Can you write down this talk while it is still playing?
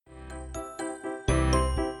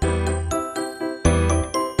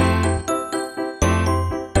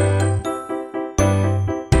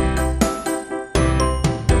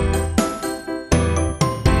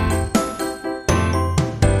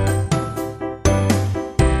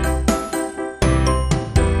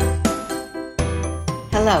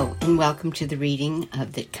Hello, and welcome to the reading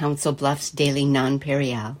of the Council Bluffs Daily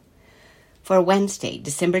Nonpareil for Wednesday,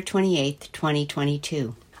 December 28th,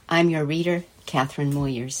 2022. I'm your reader, Catherine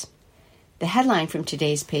Moyers. The headline from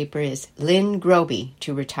today's paper is Lynn Groby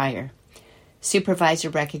to Retire.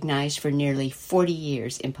 Supervisor recognized for nearly 40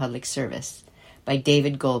 years in public service by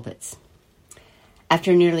David Golbitz.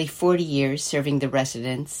 After nearly 40 years serving the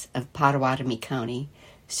residents of Pottawatomie County,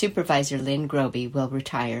 Supervisor Lynn Groby will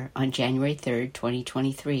retire on January 3,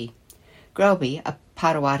 2023. Groby, a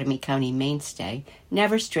Pottawatomie County mainstay,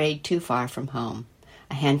 never strayed too far from home.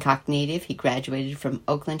 A Hancock native, he graduated from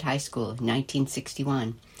Oakland High School in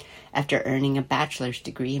 1961. After earning a bachelor's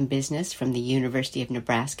degree in business from the University of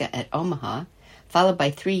Nebraska at Omaha, followed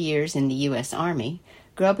by 3 years in the U.S. Army,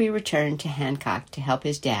 Groby returned to Hancock to help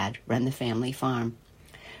his dad run the family farm.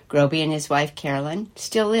 Groby and his wife Carolyn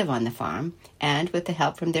still live on the farm, and with the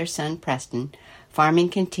help from their son Preston, farming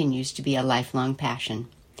continues to be a lifelong passion.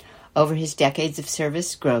 Over his decades of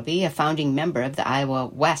service, Groby, a founding member of the Iowa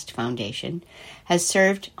West Foundation, has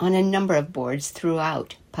served on a number of boards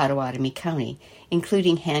throughout Pottawatomie County,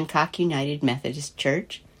 including Hancock United Methodist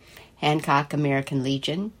Church, Hancock American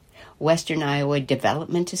Legion, Western Iowa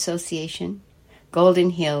Development Association, Golden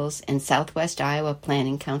Hills, and Southwest Iowa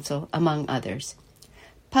Planning Council, among others.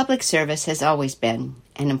 Public service has always been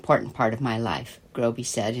an important part of my life, Groby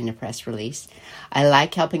said in a press release. I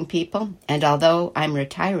like helping people, and although I'm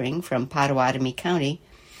retiring from Pottawatomie County,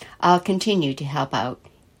 I'll continue to help out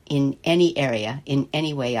in any area, in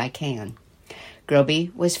any way I can.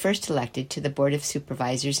 Groby was first elected to the Board of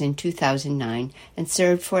Supervisors in 2009 and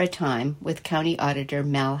served for a time with County Auditor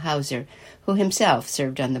Mal Hauser, who himself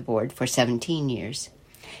served on the board for 17 years.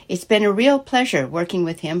 It's been a real pleasure working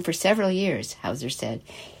with him for several years, Hauser said.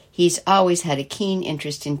 He's always had a keen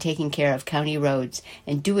interest in taking care of county roads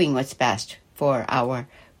and doing what's best for our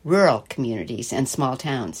rural communities and small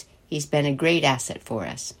towns. He's been a great asset for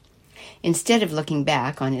us. Instead of looking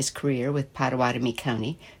back on his career with Pottawatomie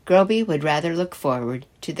County, Groby would rather look forward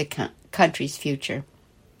to the county's future.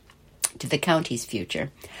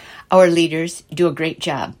 Our leaders do a great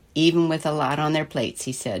job, even with a lot on their plates,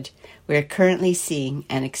 he said. We're currently seeing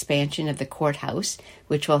an expansion of the courthouse,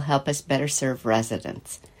 which will help us better serve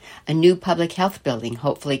residents. A new public health building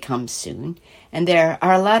hopefully comes soon, and there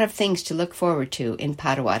are a lot of things to look forward to in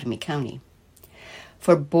Pottawatomie County.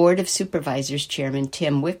 For Board of Supervisors Chairman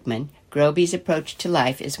Tim Wickman, Groby's approach to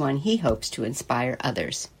life is one he hopes to inspire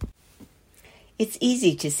others. It's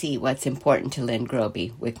easy to see what's important to Lynn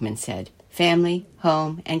Groby, Wickman said. Family,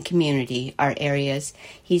 home, and community are areas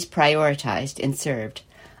he's prioritized and served.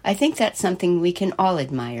 I think that's something we can all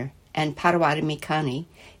admire, and Pottawatomie County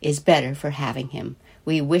is better for having him.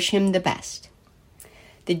 We wish him the best.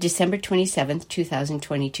 The December 27,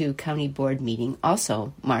 2022 County Board meeting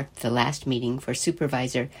also marked the last meeting for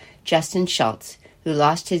Supervisor Justin Schultz, who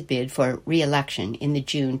lost his bid for re-election in the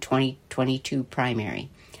June 2022 primary.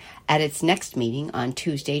 At its next meeting on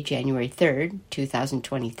Tuesday, January 3,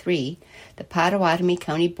 2023, the Pottawatomie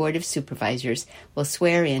County Board of Supervisors will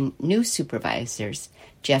swear in new supervisors,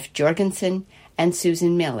 Jeff Jorgensen and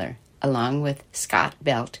Susan Miller, along with Scott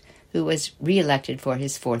Belt, who was re-elected for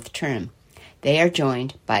his fourth term. They are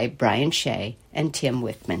joined by Brian Shea and Tim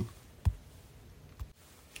Wickman.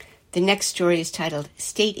 The next story is titled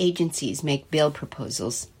State Agencies Make Bill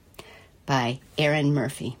Proposals by Aaron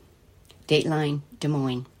Murphy. Dateline, Des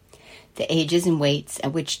Moines. The ages and weights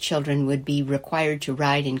at which children would be required to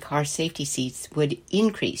ride in car safety seats would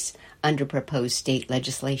increase under proposed state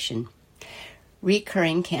legislation.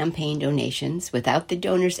 Recurring campaign donations without the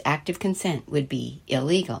donor's active consent would be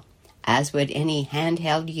illegal, as would any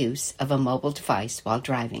handheld use of a mobile device while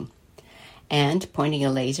driving. And pointing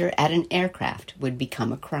a laser at an aircraft would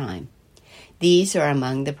become a crime. These are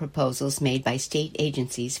among the proposals made by state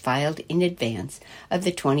agencies filed in advance of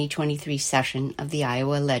the 2023 session of the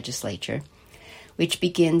Iowa legislature, which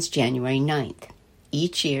begins January 9th.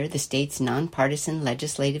 Each year, the state's nonpartisan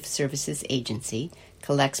Legislative Services Agency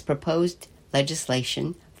collects proposed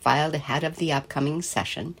legislation filed ahead of the upcoming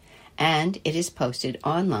session, and it is posted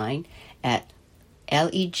online at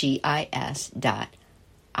legis.iowa.gov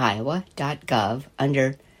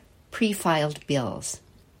under pre-filed bills.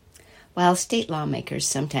 While state lawmakers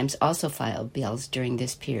sometimes also file bills during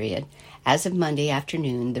this period, as of Monday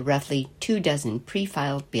afternoon, the roughly 24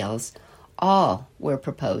 pre-filed bills all were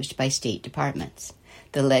proposed by state departments.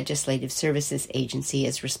 The Legislative Services Agency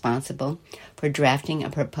is responsible for drafting a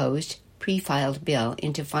proposed pre-filed bill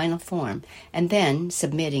into final form and then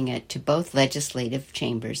submitting it to both legislative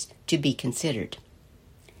chambers to be considered.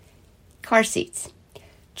 Car seats.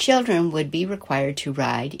 Children would be required to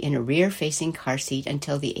ride in a rear-facing car seat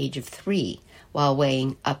until the age of 3, while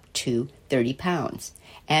weighing up to 30 pounds,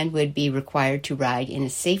 and would be required to ride in a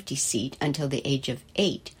safety seat until the age of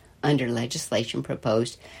 8 under legislation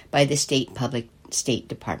proposed by the State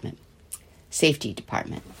Safety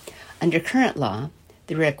Department. Under current law,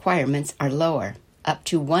 the requirements are lower, up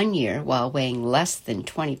to 1 year while weighing less than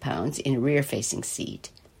 20 pounds in a rear-facing seat,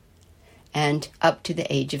 and up to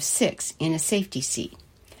the age of 6 in a safety seat.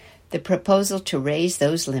 The proposal to raise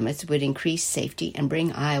those limits would increase safety and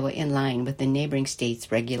bring Iowa in line with the neighboring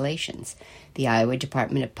states' regulations, the Iowa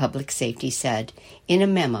Department of Public Safety said in a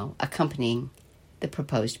memo accompanying the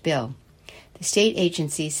proposed bill. The state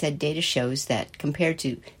agency said data shows that, compared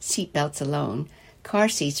to seat belts alone, car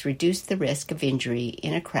seats reduce the risk of injury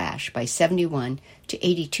in a crash by 71 to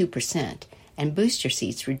 82%, and booster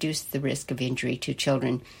seats reduce the risk of injury to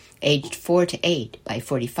children aged 4 to 8 by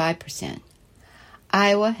 45%.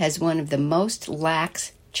 Iowa has one of the most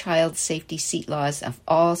lax child safety seat laws of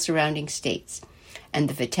all surrounding states, and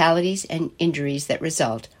the fatalities and injuries that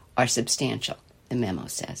result are substantial, the memo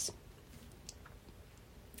says.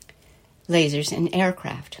 Lasers in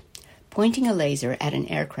aircraft. Pointing a laser at an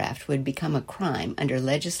aircraft would become a crime under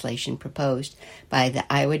legislation proposed by the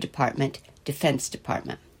Iowa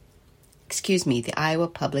Iowa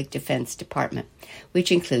Public Defense Department,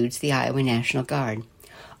 which includes the Iowa National Guard.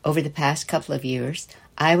 Over the past couple of years,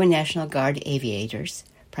 Iowa National Guard aviators,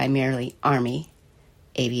 primarily Army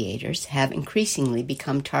aviators, have increasingly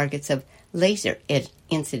become targets of laser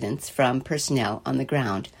incidents from personnel on the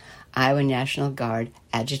ground. Iowa National Guard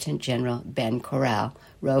Adjutant General Ben Corral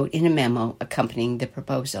wrote in a memo accompanying the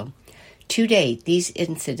proposal. To date, these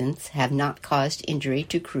incidents have not caused injury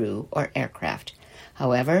to crew or aircraft.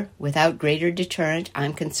 However, without greater deterrent,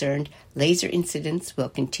 I'm concerned laser incidents will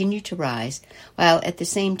continue to rise, while at the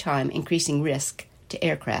same time increasing risk to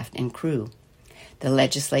aircraft and crew. The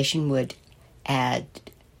legislation would add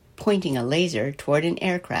pointing a laser toward an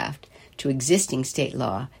aircraft to existing state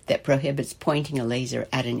law that prohibits pointing a laser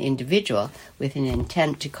at an individual with an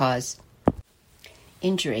intent to cause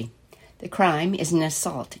injury. The crime is an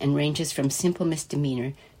assault and ranges from simple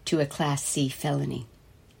misdemeanor to a Class C felony.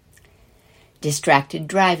 Distracted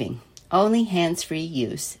driving. Only hands-free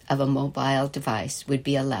use of a mobile device would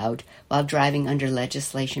be allowed while driving under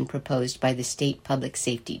legislation proposed by the State Public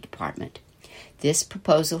Safety Department. This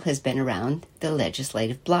proposal has been around the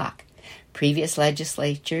legislative block. Previous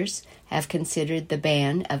legislatures have considered the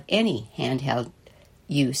ban of any handheld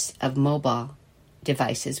use of mobile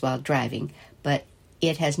devices while driving, but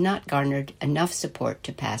it has not garnered enough support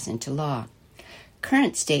to pass into law.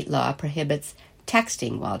 Current state law prohibits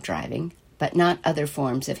texting while driving, but not other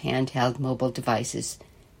forms of handheld mobile devices,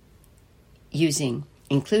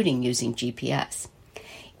 including using GPS.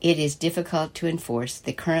 It is difficult to enforce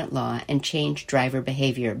the current law and change driver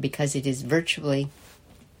behavior because it is virtually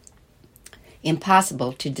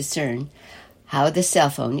impossible to discern how the cell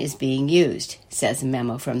phone is being used, says a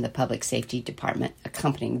memo from the Public Safety Department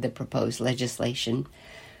accompanying the proposed legislation.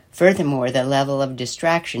 Furthermore, the level of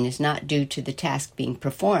distraction is not due to the task being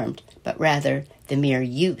performed, but rather the mere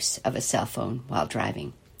use of a cell phone while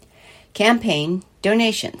driving. Campaign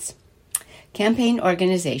donations. Campaign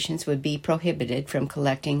organizations would be prohibited from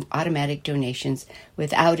collecting automatic donations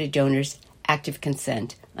without a donor's active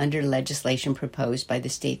consent under legislation proposed by the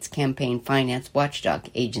state's campaign finance watchdog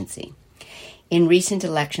agency. In recent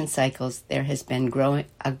election cycles, there has been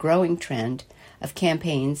a growing trend of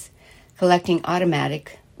campaigns collecting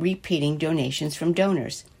automatic repeating donations from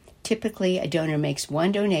donors. Typically, a donor makes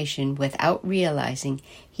one donation without realizing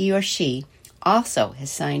he or she also has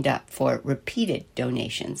signed up for repeated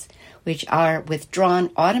donations, which are withdrawn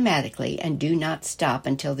automatically and do not stop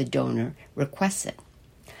until the donor requests it.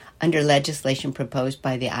 Under legislation proposed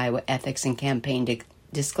by the Iowa Ethics and Campaign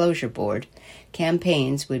Disclosure Board,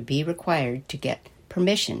 campaigns would be required to get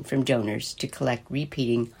permission from donors to collect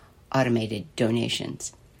repeating automated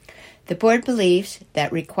donations. The board believes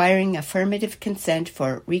that requiring affirmative consent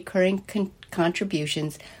for recurring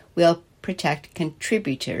contributions will protect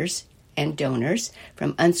contributors and donors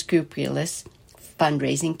from unscrupulous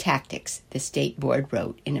fundraising tactics, the state board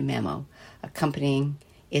wrote in a memo accompanying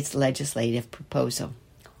its legislative proposal.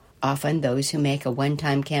 Often those who make a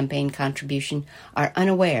one-time campaign contribution are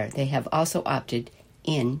unaware they have also opted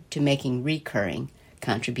in to making recurring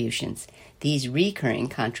contributions. These recurring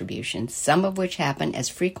contributions, some of which happen as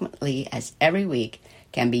frequently as every week,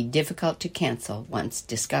 can be difficult to cancel once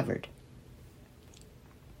discovered.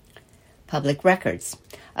 Public records.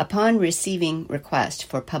 Upon receiving requests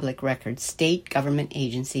for public records, state government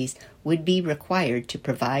agencies would be required to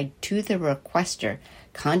provide to the requester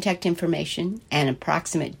contact information, an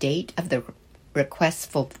approximate date of the request's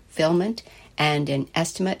fulfillment, and an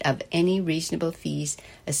estimate of any reasonable fees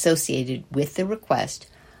associated with the request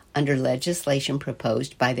under legislation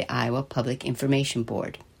proposed by the Iowa Public Information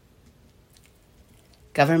Board.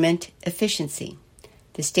 Government efficiency.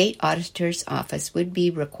 The state auditor's office would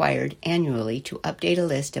be required annually to update a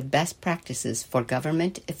list of best practices for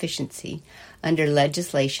government efficiency under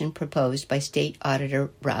legislation proposed by State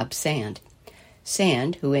Auditor Rob Sand.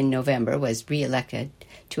 Sand, who in November was re-elected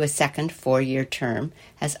to a second four-year term,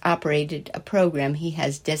 has operated a program he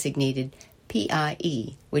has designated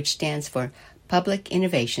PIE, which stands for Public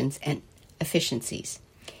Innovations and Efficiencies.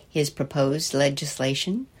 His proposed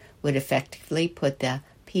legislation would effectively put the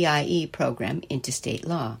PIE program into state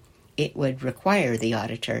law. It would require the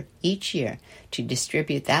auditor each year to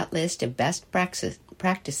distribute that list of best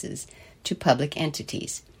practices to public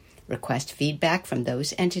entities, request feedback from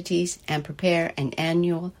those entities, and prepare an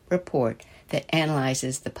annual report that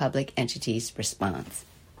analyzes the public entity's response.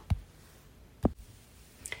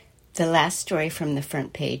 The last story from the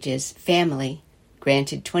front page is Family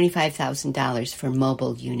granted $25,000 for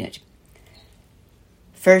mobile unit.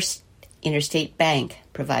 First Interstate Bank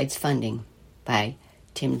provides funding, by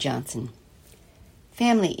Tim Johnson.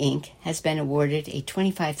 Family Inc. has been awarded a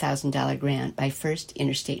 $25,000 grant by First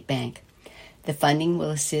Interstate Bank. The funding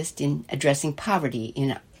will assist in addressing poverty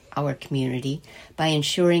in our community by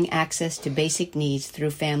ensuring access to basic needs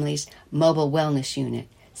through Family's Mobile Wellness Unit,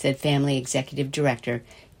 said Family Executive Director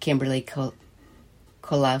Kimberly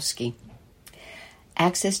Kolowski.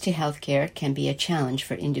 Access to health care can be a challenge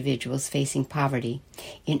for individuals facing poverty.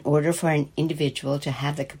 In order for an individual to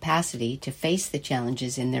have the capacity to face the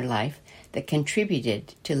challenges in their life that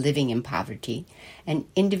contributed to living in poverty, an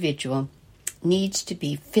individual needs to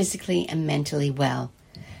be physically and mentally well.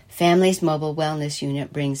 Family's Mobile Wellness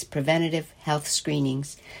Unit brings preventative health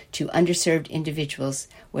screenings to underserved individuals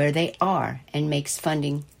where they are and makes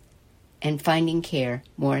funding and finding care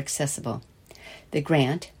more accessible. The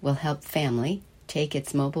grant will help Family take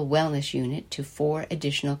its Mobile Wellness Unit to 4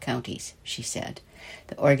 additional counties, she said.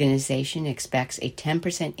 The organization expects a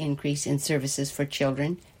 10% increase in services for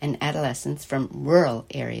children and adolescents from rural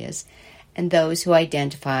areas and those who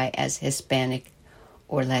identify as Hispanic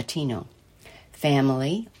or Latino.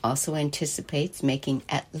 Family also anticipates making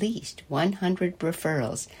at least 100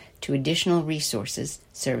 referrals to additional resources,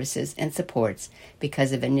 services, and supports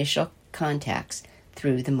because of initial contacts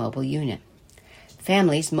through the mobile unit.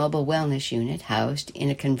 Family's Mobile Wellness Unit, housed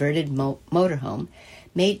in a converted motorhome,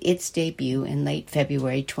 made its debut in late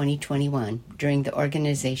February 2021 during the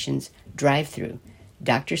organization's drive-through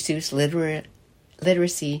Dr. Seuss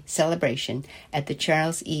Literacy Celebration at the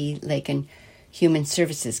Charles E. Lakin Human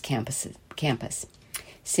Services campus.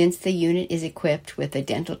 Since the unit is equipped with a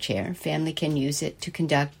dental chair, Family can use it to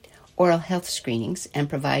conduct oral health screenings and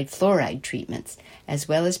provide fluoride treatments, as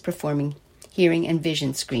well as performing hearing and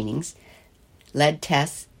vision screenings, lead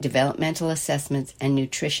tests, developmental assessments, and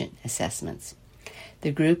nutrition assessments.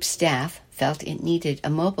 The group's staff felt it needed a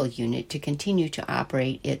mobile unit to continue to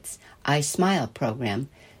operate its I Smile program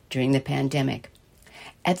during the pandemic.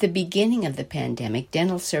 At the beginning of the pandemic,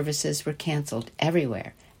 dental services were canceled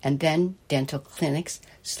everywhere, and then dental clinics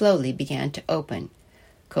slowly began to open,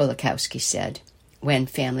 Kolakowski said, when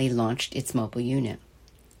Family launched its mobile unit.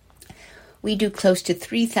 We do close to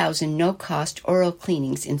 3,000 no-cost oral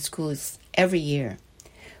cleanings in schools every year.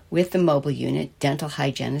 With the mobile unit, dental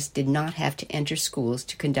hygienists did not have to enter schools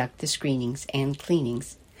to conduct the screenings and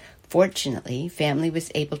cleanings. Fortunately, Family was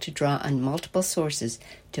able to draw on multiple sources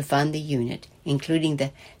to fund the unit, including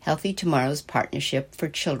the Healthy Tomorrows Partnership for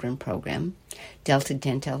Children program, Delta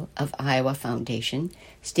Dental of Iowa Foundation,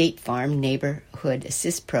 State Farm Neighborhood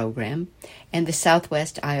Assist Program, and the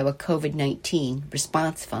Southwest Iowa COVID-19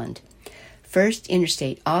 Response Fund. First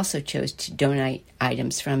Interstate also chose to donate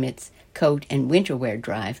items from its coat and winter wear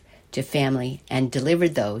drive to Family and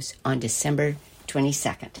delivered those on December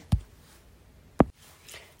 22nd.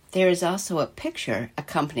 There is also a picture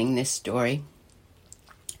accompanying this story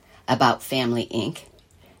about Family Inc.,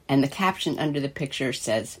 and the caption under the picture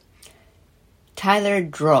says, Tyler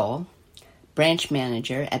Droll, branch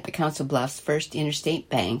manager at the Council Bluffs First Interstate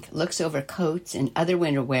Bank, looks over coats and other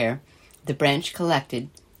winter wear the branch collected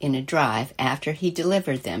in a drive after he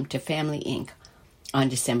delivered them to Family Inc. on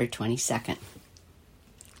December 22nd.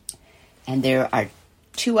 And there are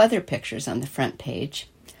 2 other pictures on the front page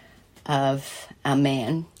of a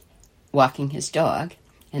man walking his dog,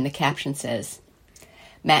 and the caption says,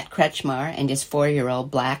 Matt Kretschmar and his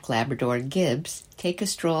 4-year-old black Labrador Gibbs take a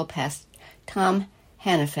stroll past Tom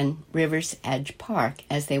Hannafin River's Edge Park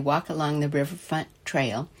as they walk along the riverfront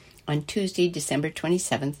trail on Tuesday, December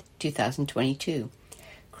 27, 2022.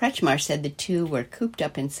 Kretschmar said the two were cooped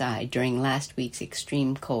up inside during last week's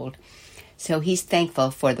extreme cold, so he's thankful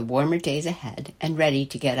for the warmer days ahead and ready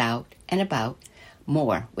to get out and about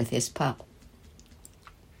more with his pup.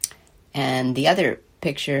 And the other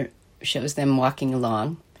picture shows them walking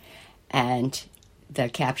along, and the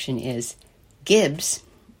caption is, Gibbs,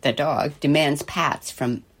 the dog, demands pats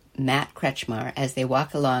from Matt Kretschmar as they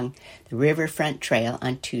walk along the Riverfront Trail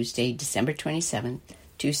on Tuesday, December 27,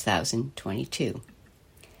 2022.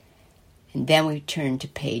 And then we turn to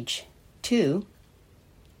page 2,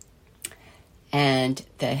 and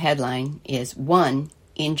the headline is, 1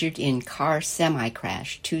 injured in car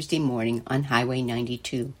semi-crash Tuesday morning on Highway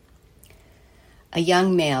 92. A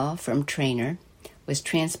young male from Trainer was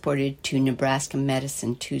transported to Nebraska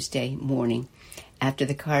Medicine Tuesday morning after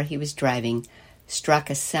the car he was driving struck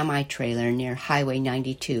a semi-trailer near Highway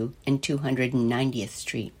 92 and 290th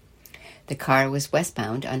Street. The car was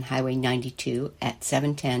westbound on Highway 92 at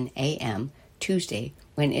 7:10 a.m. Tuesday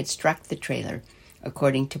when it struck the trailer,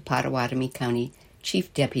 according to Pottawatomie County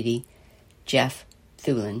Chief Deputy Jeff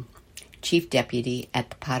Thulin, Chief Deputy at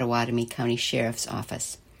the Pottawatomie County Sheriff's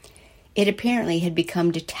Office. It apparently had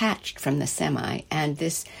become detached from the semi, and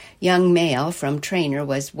this young male from Trainer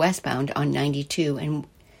was westbound on 92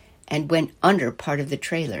 and went under part of the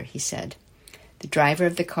trailer, he said. The driver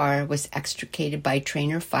of the car was extricated by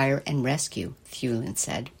Trainer Fire and Rescue, Thulin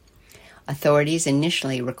said. Authorities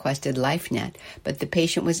initially requested LifeNet, but the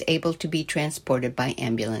patient was able to be transported by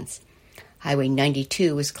ambulance. Highway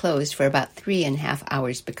 92 was closed for about 3.5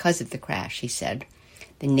 hours because of the crash, he said.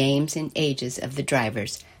 The names and ages of the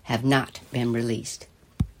drivers have not been released.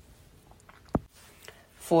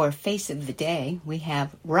 For Face of the Day, we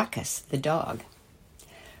have Ruckus the dog.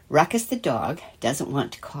 Ruckus the dog doesn't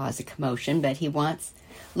want to cause a commotion, but he wants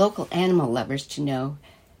local animal lovers to know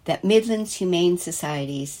that Midlands Humane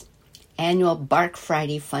Society's annual Bark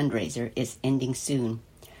Friday fundraiser is ending soon.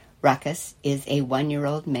 Ruckus is a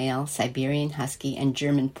 1-year-old male Siberian Husky and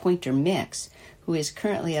German Pointer mix who is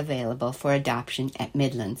currently available for adoption at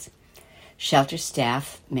Midlands. Shelter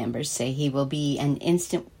staff members say he will be an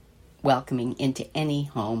instant welcoming into any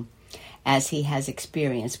home, as he has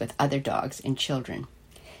experience with other dogs and children.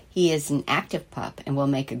 He is an active pup and will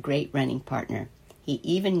make a great running partner. He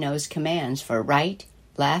even knows commands for right,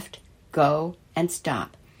 left, go, and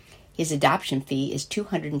stop. His adoption fee is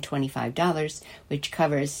 $225, which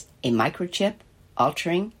covers a microchip,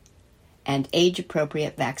 altering, and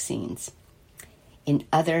age-appropriate vaccines. In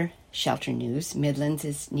other shelter news, Midlands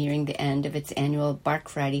is nearing the end of its annual Bark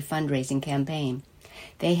Friday fundraising campaign.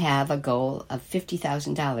 They have a goal of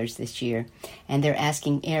 $50,000 this year, and they're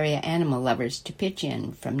asking area animal lovers to pitch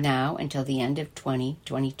in from now until the end of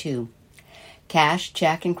 2022. Cash,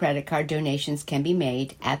 check, and credit card donations can be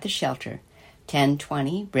made at the shelter,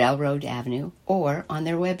 1020 Railroad Avenue, or on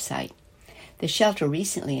their website. The shelter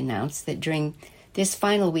recently announced that during this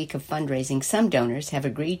final week of fundraising, some donors have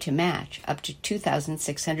agreed to match up to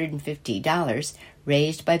 $2,650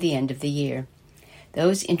 raised by the end of the year.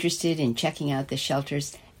 Those interested in checking out the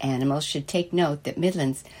shelter's animals should take note that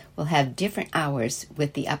Midlands will have different hours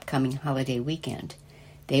with the upcoming holiday weekend.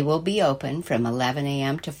 They will be open from 11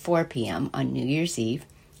 a.m. to 4 p.m. on New Year's Eve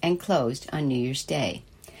and closed on New Year's Day.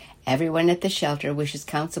 Everyone at the shelter wishes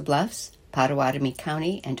Council Bluffs, Pottawatomie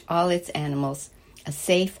County, and all its animals a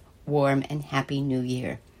safe, warm, and happy New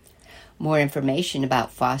Year. More information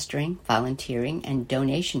about fostering, volunteering, and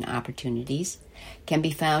donation opportunities can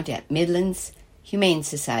be found at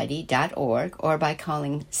midlandshumanesociety.org or by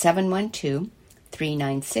calling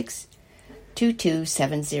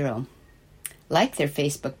 712-396-2270. Like their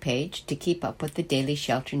Facebook page to keep up with the daily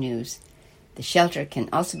shelter news. The shelter can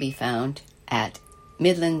also be found at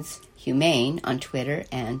Midlands Humane on Twitter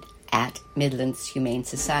and at Midlands Humane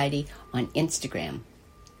Society on Instagram.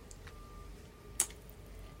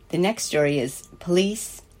 The next story is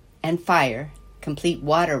Police and Fire complete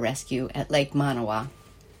water rescue at Lake Manawa.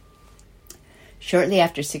 Shortly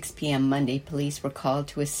after 6 p.m. Monday, police were called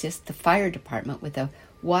to assist the fire department with a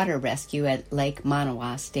water rescue at Lake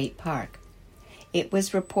Manawa State Park. It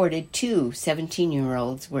was reported 2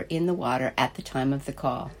 17-year-olds were in the water at the time of the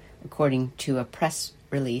call, according to a press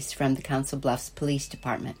release from the Council Bluffs Police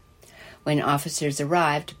Department. When officers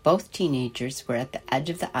arrived, both teenagers were at the edge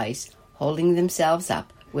of the ice, holding themselves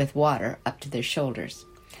up with water up to their shoulders.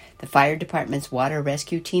 The fire department's water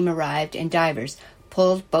rescue team arrived, and divers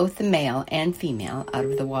pulled both the male and female out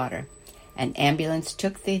of the water. An ambulance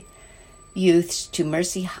took the youths to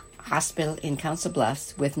Mercy Hospital in Council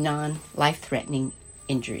Bluffs with non-life-threatening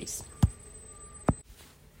injuries.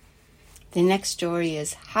 The next story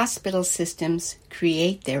is Hospital Systems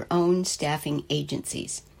Create Their Own Staffing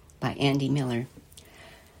Agencies by Andy Miller.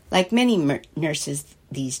 Like many nurses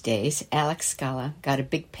these days, Alex Scala got a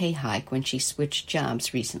big pay hike when she switched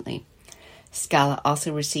jobs recently. Scala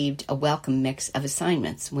also received a welcome mix of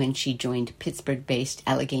assignments when she joined Pittsburgh-based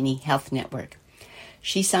Allegheny Health Network.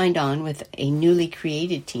 She signed on with a newly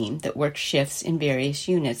created team that works shifts in various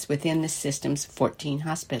units within the system's 14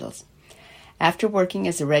 hospitals. After working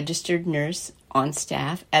as a registered nurse on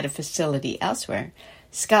staff at a facility elsewhere,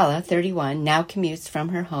 Scala, 31, now commutes from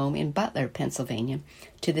her home in Butler, Pennsylvania,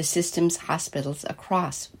 to the system's hospitals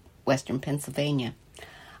across western Pennsylvania.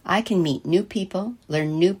 I can meet new people,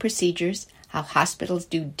 learn new procedures, how hospitals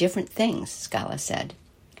do different things, Scala said.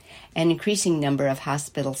 An increasing number of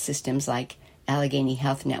hospital systems like Allegheny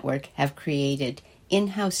Health Network have created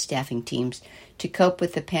in-house staffing teams to cope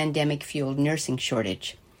with the pandemic-fueled nursing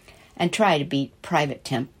shortage and try to beat private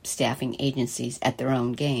temp staffing agencies at their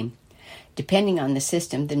own game. Depending on the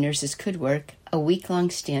system, the nurses could work a week-long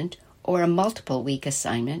stint or a multiple-week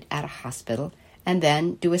assignment at a hospital and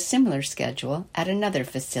then do a similar schedule at another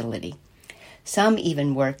facility. Some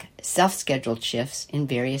even work self-scheduled shifts in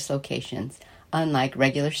various locations, unlike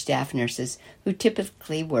regular staff nurses who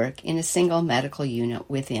typically work in a single medical unit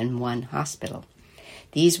within one hospital.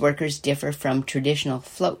 These workers differ from traditional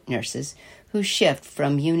float nurses who shift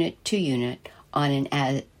from unit to unit on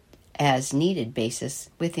an as-needed basis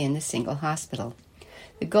within a single hospital.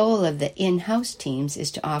 The goal of the in-house teams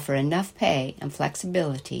is to offer enough pay and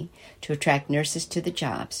flexibility to attract nurses to the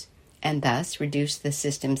jobs, and thus reduce the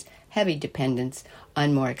system's heavy dependence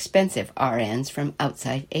on more expensive RNs from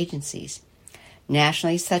outside agencies.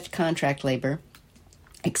 Nationally, such contract labor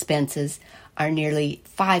expenses are nearly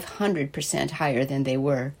 500% higher than they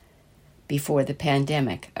were before the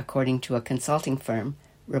pandemic, according to a consulting firm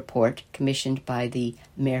report commissioned by the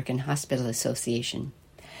American Hospital Association.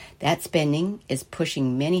 That spending is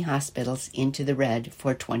pushing many hospitals into the red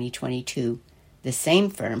for 2022. The same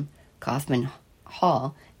firm, Kaufman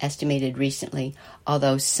Hall, estimated recently,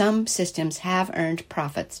 although some systems have earned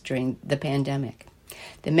profits during the pandemic.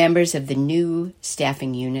 The members of the new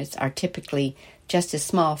staffing units are typically just a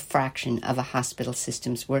small fraction of a hospital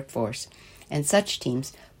system's workforce, and such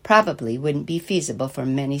teams probably wouldn't be feasible for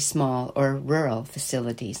many small or rural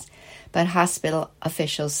facilities. But hospital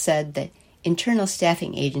officials said that internal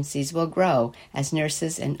staffing agencies will grow as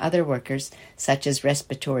nurses and other workers, such as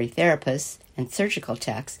respiratory therapists and surgical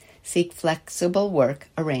techs, seek flexible work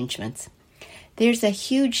arrangements. There's a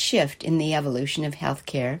huge shift in the evolution of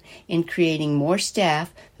healthcare in creating more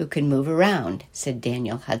staff who can move around, said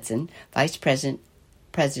Daniel Hudson, Vice President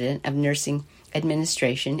of Nursing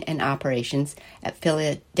Administration and Operations at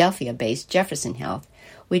Philadelphia-based Jefferson Health,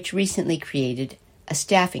 which recently created a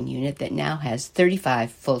staffing unit that now has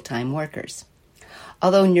 35 full-time workers.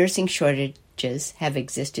 Although nursing shortages have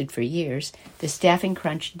existed for years, the staffing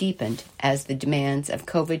crunch deepened as the demands of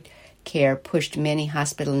COVID care pushed many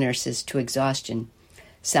hospital nurses to exhaustion.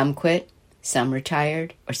 Some quit, some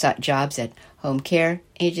retired, or sought jobs at home care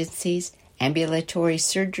agencies, ambulatory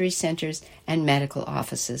surgery centers, and medical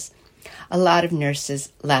offices. A lot of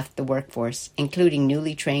nurses left the workforce, including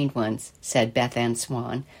newly trained ones, said Beth Ann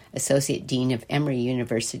Swan, Associate Dean of Emory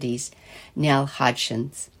University's Nell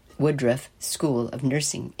Hodgson's Woodruff School of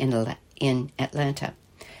Nursing in Atlanta.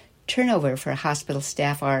 Turnover for hospital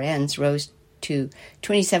staff RNs rose to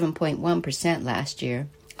 27.1% last year,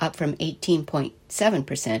 up from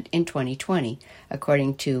 18.7% in 2020,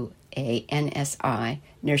 according to a NSI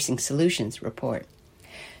Nursing Solutions report.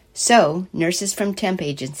 So, nurses from temp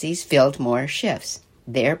agencies filled more shifts.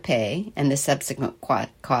 Their pay and the subsequent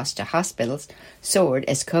cost to hospitals soared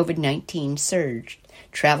as COVID-19 surged.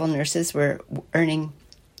 Travel nurses were earning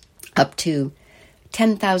up to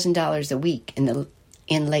 $10,000 a week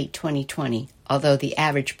in late 2020, although the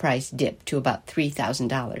average price dipped to about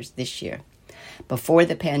 $3,000 this year. Before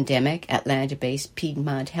the pandemic, Atlanta-based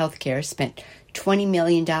Piedmont Healthcare spent $20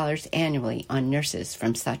 million annually on nurses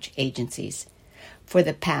from such agencies. For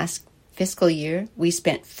the past fiscal year, we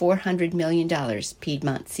spent $400 million,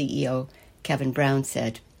 Piedmont CEO Kevin Brown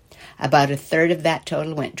said. About a third of that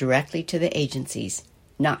total went directly to the agencies,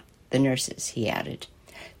 not the nurses, he added.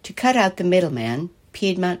 To cut out the middleman,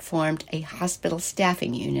 Piedmont formed a hospital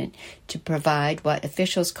staffing unit to provide what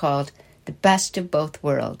officials called the best of both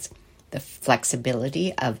worlds, the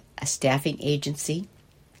flexibility of a staffing agency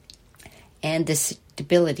and the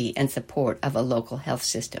stability and support of a local health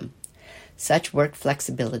system. Such work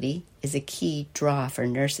flexibility is a key draw for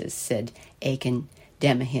nurses, said Aiken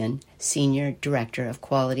Demahin, Senior Director of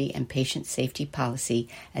Quality and Patient Safety Policy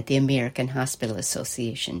at the American Hospital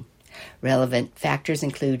Association. Relevant factors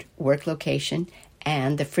include work location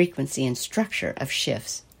and the frequency and structure of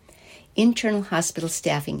shifts. Internal hospital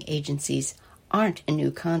staffing agencies aren't a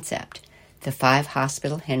new concept. The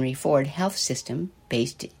 5-hospital Henry Ford Health System,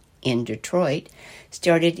 based in Detroit,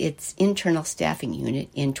 started its internal staffing unit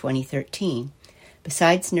in 2013.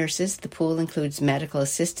 Besides nurses, the pool includes medical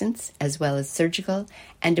assistants as well as surgical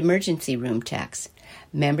and emergency room techs.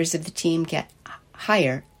 Members of the team get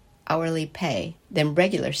higher hourly pay than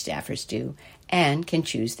regular staffers do and can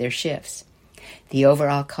choose their shifts. The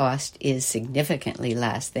overall cost is significantly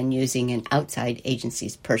less than using an outside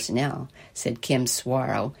agency's personnel, said Kim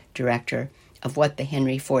Swaro, director of what the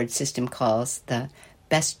Henry Ford system calls the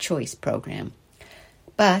Best Choice program.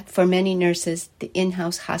 But for many nurses, the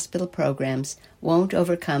in-house hospital programs won't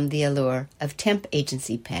overcome the allure of temp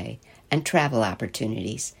agency pay and travel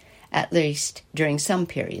opportunities, at least during some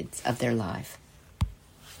periods of their life.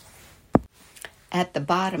 At the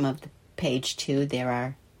bottom of page 2, there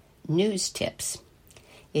are news tips.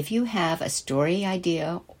 If you have a story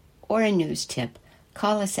idea or a news tip,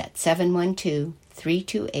 call us at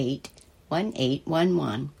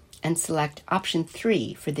 712-328-1811 and select option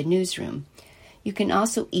 3 for the newsroom. You can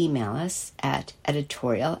also email us at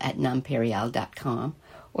editorial@nonpareil.com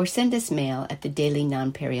or send us mail at the Daily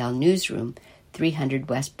Nonpareil Newsroom, 300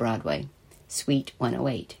 West Broadway, Suite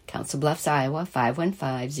 108, Council Bluffs, Iowa,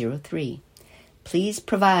 51503. Please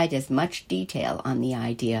provide as much detail on the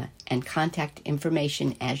idea and contact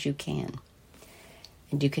information as you can.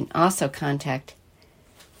 And you can also contact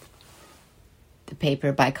the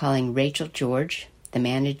paper by calling Rachel George, the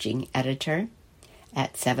managing editor,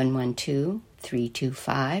 at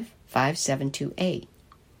 712-325-5728,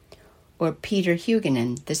 or Peter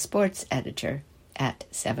Huguenin, the sports editor, at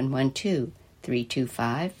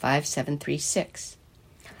 712-325-5736,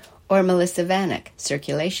 or Melissa Vanek,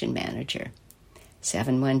 circulation manager,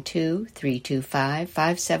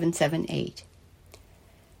 712-325-5778.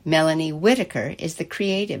 Melanie Whitaker is the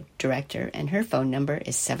creative director, and her phone number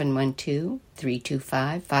is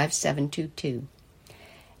 712-325-5722.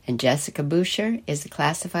 And Jessica Boucher is the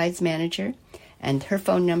classifieds manager, and her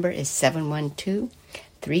phone number is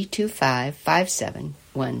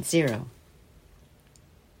 712-325-5710.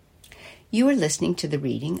 You are listening to the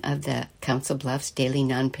reading of the Council Bluffs Daily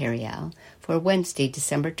Nonpareil for Wednesday,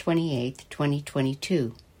 December 28,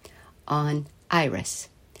 2022, on IRIS,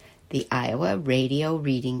 the Iowa Radio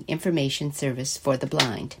Reading Information Service for the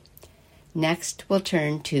Blind. Next, we'll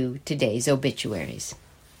turn to today's obituaries.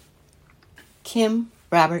 Kim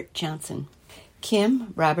Robert Johnson.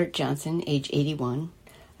 Kim Robert Johnson, age 81,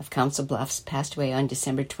 of Council Bluffs, passed away on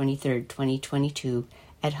December 23, 2022,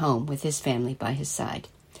 at home with his family by his side.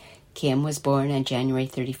 Kim was born on January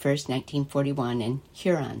 31, 1941, in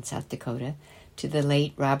Huron, South Dakota, to the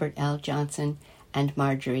late Robert L. Johnson and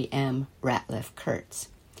Marjorie M. Ratliff Kurtz.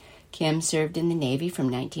 Kim served in the Navy from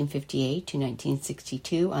 1958 to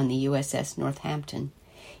 1962 on the USS Northampton.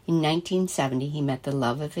 In 1970, he met the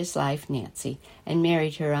love of his life, Nancy, and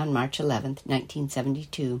married her on March 11,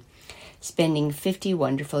 1972, spending 50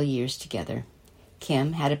 wonderful years together.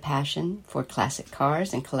 Kim had a passion for classic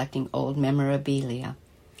cars and collecting old memorabilia.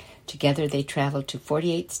 Together, they traveled to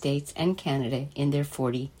 48 states and Canada in their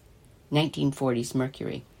 1940s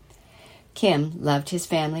Mercury. Kim loved his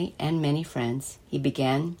family and many friends. He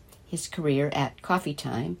began his career at Coffee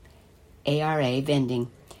Time, ARA vending.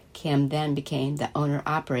 Kim then became the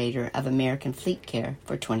owner-operator of American Fleet Care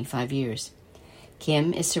for 25 years.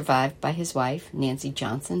 Kim is survived by his wife, Nancy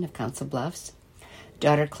Johnson of Council Bluffs,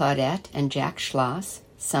 daughter Claudette and Jack Schloss,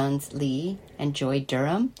 sons Lee and Joy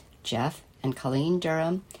Durham, Jeff and Colleen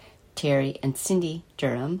Durham, Terry and Cindy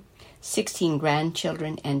Durham, 16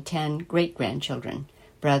 grandchildren and 10 great-grandchildren,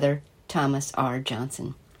 brother Thomas R.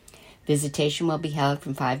 Johnson. Visitation will be held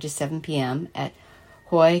from 5 to 7 p.m. at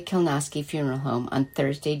Hoy Kilnosky Funeral Home on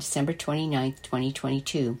Thursday, December 29,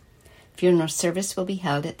 2022. Funeral service will be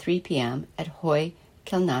held at 3 p.m. at Hoy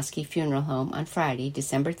Kilnosky Funeral Home on Friday,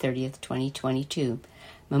 December 30, 2022.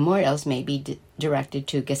 Memorials may be directed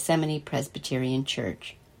to Gethsemane Presbyterian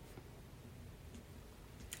Church.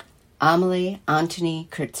 Amelie Antony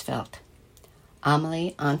Kurtzfeld.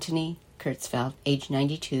 Amelie Antony Kurtzfeld, age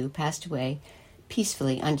 92, passed away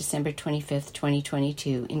peacefully on December 25,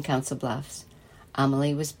 2022, in Council Bluffs.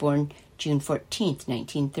 Amelie was born June 14,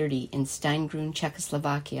 1930, in Steingrun,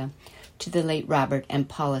 Czechoslovakia, to the late Robert and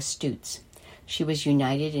Paula Stutz. She was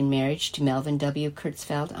united in marriage to Melvin W.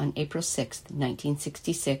 Kurtzfeld on April 6,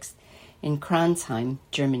 1966, in Kransheim,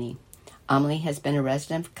 Germany. Amelie has been a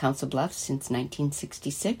resident of Council Bluffs since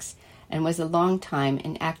 1966 and was a long-time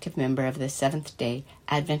and active member of the Seventh-day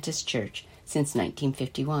Adventist Church since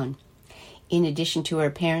 1951. In addition to her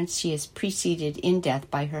parents, she is preceded in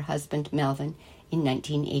death by her husband Melvin in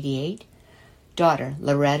 1988, daughter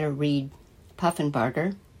Loretta Reed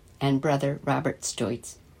Puffenbarger, and brother Robert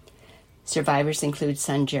Stoitz. Survivors include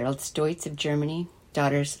son Gerald Stoitz of Germany,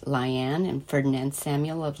 daughters Lyanne and Ferdinand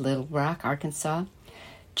Samuel of Little Rock, Arkansas,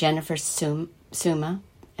 Jennifer Suma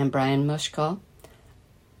and Brian Mushko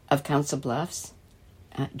of Council Bluffs,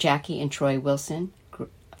 Jackie and Troy Wilson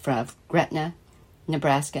from Gretna,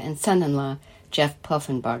 Nebraska, and son-in-law Jeff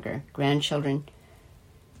Puffenbarger, grandchildren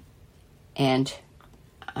and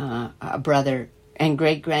a brother and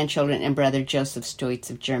great-grandchildren and brother Joseph Stoitz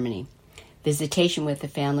of Germany. Visitation with the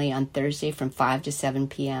family on Thursday from 5 to 7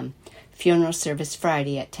 p.m. Funeral service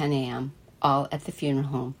Friday at 10 a.m., all at the funeral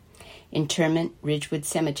home. Interment, Ridgewood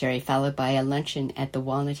Cemetery, followed by a luncheon at the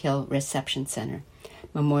Walnut Hill Reception Center.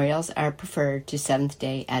 Memorials are preferred to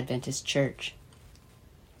Seventh-day Adventist Church.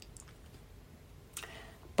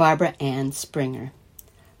 Barbara Ann Springer.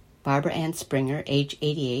 Barbara Ann Springer, age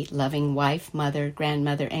 88, loving wife, mother,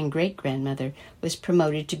 grandmother, and great-grandmother, was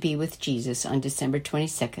promoted to be with Jesus on December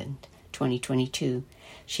 22nd, 2022.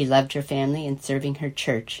 She loved her family and serving her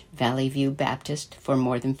church, Valley View Baptist, for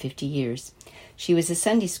more than 50 years. She was a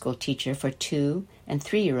Sunday school teacher for 2- and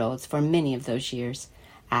 3-year-olds for many of those years.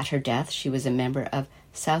 At her death, she was a member of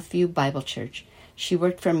Southview Bible Church. She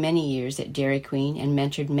worked for many years at Dairy Queen and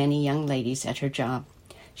mentored many young ladies at her job.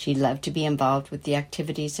 She loved to be involved with the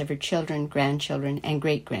activities of her children, grandchildren, and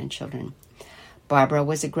great-grandchildren. Barbara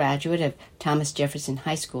was a graduate of Thomas Jefferson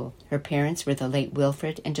High School. Her parents were the late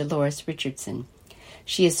Wilfred and Dolores Richardson.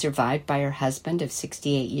 She is survived by her husband of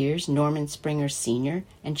 68 years, Norman Springer Sr.,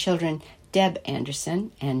 and children Deb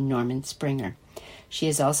Anderson and Norman Springer. She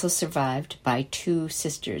is also survived by 2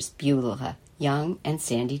 sisters, Beulah Young and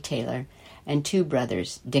Sandy Taylor, and 2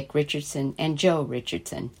 brothers, Dick Richardson and Joe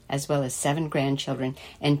Richardson, as well as 7 grandchildren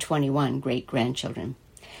and 21 great-grandchildren.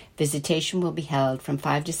 Visitation will be held from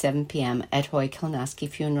 5 to 7 p.m. at Hoy Kilnoski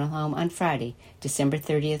Funeral Home on Friday, December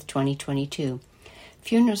 30th, 2022.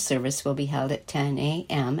 Funeral service will be held at 10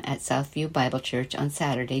 a.m. at Southview Bible Church on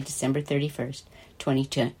Saturday, December 31st,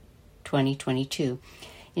 2022.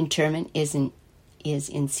 Interment is in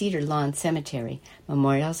Cedar Lawn Cemetery.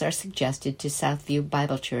 Memorials are suggested to Southview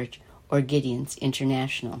Bible Church or Gideon's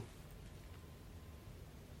International.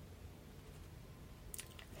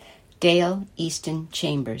 Dale Easton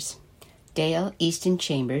Chambers. Dale Easton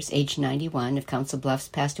Chambers, age 91, of Council Bluffs,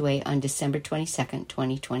 passed away on December 22,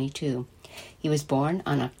 2022. He was born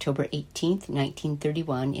on October 18,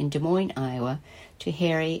 1931, in Des Moines, Iowa, to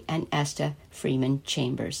Harry and Esta Freeman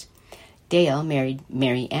Chambers. Dale married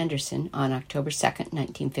Mary Anderson on October 2,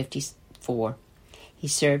 1954. He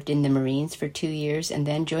served in the Marines for 2 years and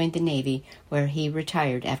then joined the Navy, where he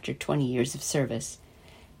retired after 20 years of service.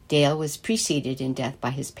 Dale was preceded in death by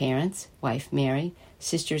his parents, wife Mary,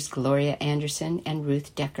 sisters Gloria Anderson and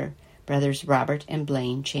Ruth Decker, brothers Robert and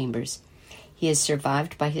Blaine Chambers. He is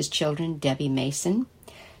survived by his children Debbie Mason,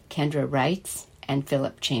 Kendra Wrights, and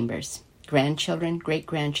Philip Chambers, grandchildren,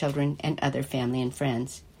 great-grandchildren, and other family and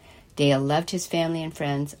friends. Dale loved his family and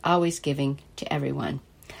friends, always giving to everyone.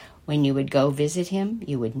 When you would go visit him,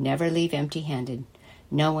 you would never leave empty-handed.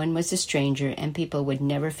 No one was a stranger, and people would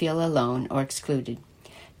never feel alone or excluded.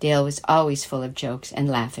 Dale was always full of jokes and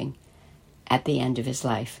laughing at the end of his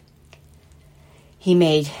life. He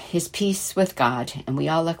made his peace with God, and we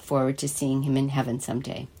all look forward to seeing him in heaven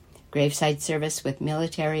someday. Graveside service with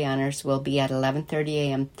military honors will be at 11:30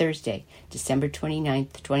 a.m. Thursday, December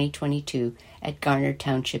 29th, 2022, at Garner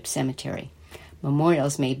Township Cemetery.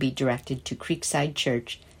 Memorials may be directed to Creekside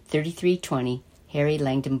Church, 3320 Harry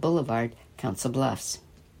Langdon Boulevard, Council Bluffs.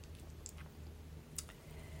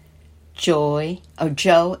 Joe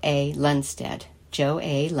A. Lundstead. Joe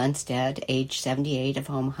A. Lundstead, age 78, of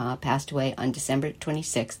Omaha, passed away on December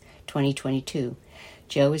 26, 2022.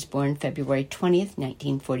 Joe was born February 20th,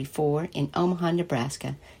 1944, in Omaha,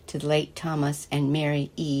 Nebraska, to the late Thomas and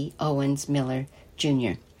Mary E. Owens Miller,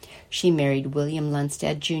 Jr. She married William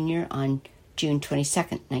Lundstead, Jr. on June 22,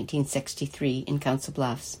 1963, in Council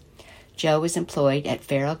Bluffs. Joe was employed at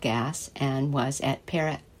Farrell Gas and was a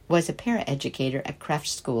paraeducator at Craft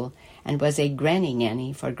School and was a granny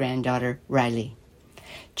nanny for granddaughter Riley.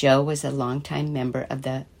 Joe was a longtime member of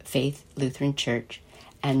the Faith Lutheran Church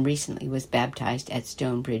and recently was baptized at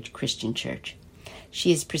Stonebridge Christian Church.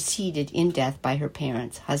 She is preceded in death by her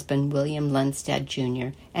parents, husband William Lundstead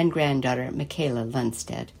Jr. and granddaughter Michaela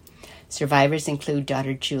Lundstead. Survivors include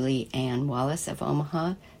daughter Julie Ann Wallace of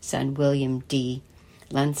Omaha, son William D.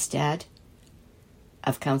 Lundstead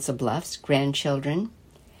of Council Bluffs, grandchildren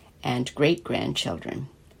and great-grandchildren.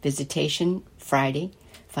 Visitation Friday,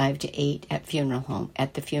 5 to 8 at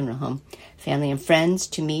the funeral home. Family and friends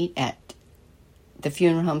to meet at the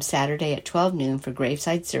funeral home Saturday at 12 noon for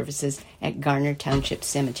graveside services at Garner Township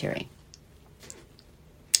Cemetery.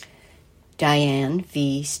 Diane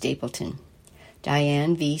V. Stapleton.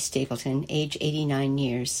 Diane V. Stapleton, age 89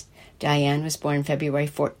 years. Diane was born February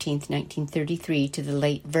 14, 1933, to the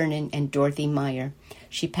late Vernon and Dorothy Meyer.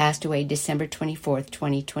 She passed away December 24,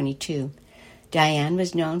 2022. Diane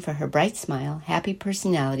was known for her bright smile, happy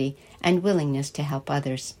personality, and willingness to help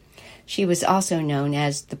others. She was also known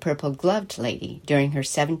as the Purple-Gloved Lady during her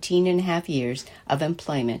 17 and a half years of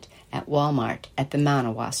employment at Walmart at the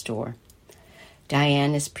Manawa store.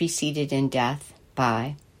 Diane is preceded in death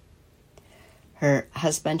by her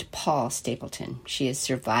husband, Paul Stapleton. She is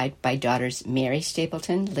survived by daughters Mary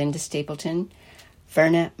Stapleton, Linda Stapleton,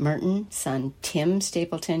 Verna Merton, son Tim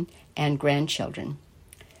Stapleton, and grandchildren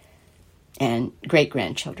and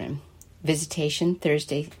great-grandchildren. Visitation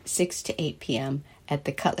Thursday, 6 to 8 p.m. at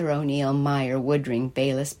the Cutler O'Neill Meyer Woodring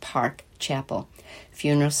Bayless Park Chapel.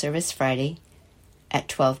 Funeral service Friday at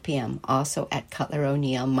 12 p.m., also at Cutler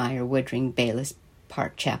O'Neill Meyer Woodring Bayless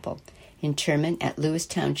Park Chapel. Interment at Lewis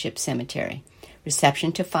Township Cemetery.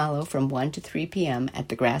 Reception to follow from 1 to 3 p.m. at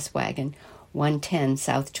the Grass Wagon, 110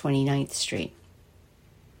 South 29th Street.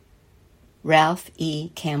 Ralph E.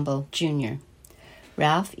 Campbell, Jr.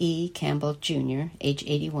 Ralph E. Campbell, Jr., age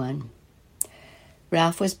 81.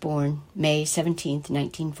 Ralph was born May 17,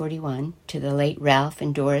 1941, to the late Ralph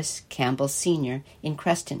and Doris Campbell, Sr. in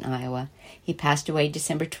Creston, Iowa. He passed away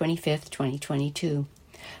December 25, 2022.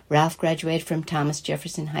 Ralph graduated from Thomas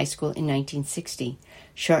Jefferson High School in 1960.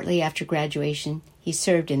 Shortly after graduation, he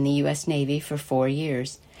served in the U.S. Navy for 4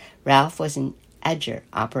 years. Ralph was an edger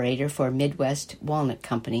operator for Midwest Walnut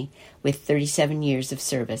Company with 37 years of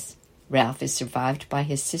service. Ralph is survived by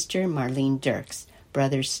his sister Marlene Dirks,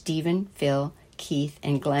 brothers Stephen, Phil, Keith,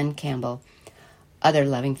 and Glenn Campbell, other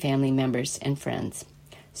loving family members and friends.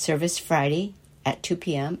 Service Friday at 2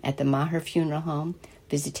 p.m. at the Maher Funeral Home.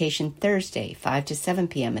 Visitation Thursday, 5 to 7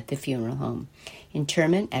 p.m. at the funeral home.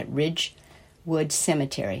 Interment at Ridgewood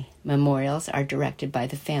Cemetery. Memorials are directed by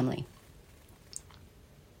the family.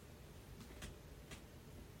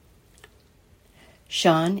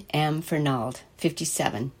 Sean M. Fernald,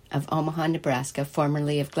 57, of Omaha, Nebraska,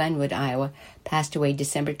 formerly of Glenwood, Iowa, passed away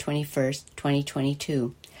December 21,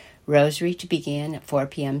 2022. Rosary to begin at 4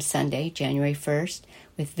 p.m. Sunday, January 1st,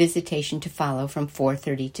 with visitation to follow from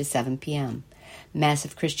 4:30 to 7 p.m. Mass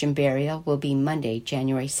of Christian burial will be Monday,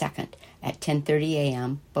 January 2nd, at 10:30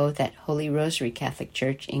 a.m., both at Holy Rosary Catholic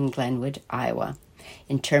Church in Glenwood, Iowa.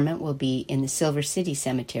 Interment will be in the Silver City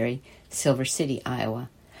Cemetery, Silver City, Iowa.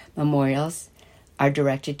 Memorials are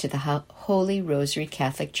directed to the Holy Rosary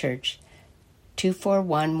Catholic Church,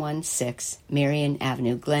 24116 Marion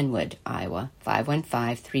Avenue, Glenwood, Iowa,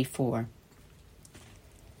 51534.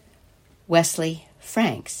 Wesley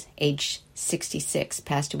Franks, age 66,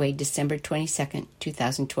 passed away December 22,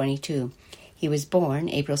 2022. He was born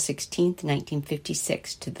April 16,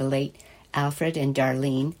 1956, to the late Alfred and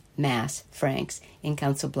Darlene Mass Franks in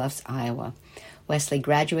Council Bluffs, Iowa. Wesley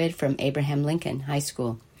graduated from Abraham Lincoln High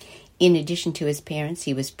School. In addition to his parents,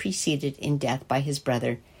 he was preceded in death by his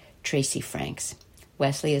brother, Tracy Franks.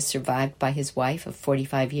 Wesley is survived by his wife of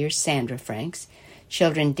 45 years, Sandra Franks,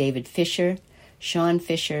 children David Fisher, Sean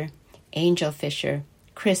Fisher, Angel Fisher,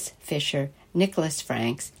 Chris Fisher, Nicholas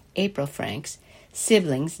Franks, April Franks,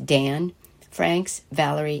 siblings Dan Franks,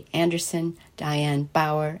 Valerie Anderson, Diane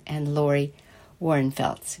Bauer, and Lori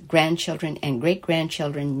Warrenfeltz, grandchildren and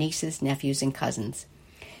great-grandchildren, nieces, nephews, and cousins.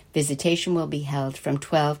 Visitation will be held from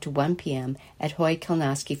 12 to 1 p.m. at Hoy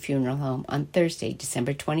Kilnosky Funeral Home on Thursday,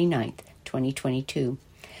 December 29, 2022.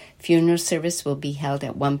 Funeral service will be held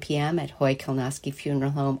at 1 p.m. at Hoy Kilnosky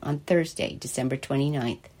Funeral Home on Thursday, December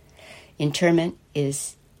 29th. Interment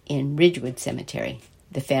is in Ridgewood Cemetery.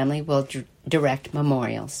 The family will direct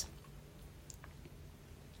memorials.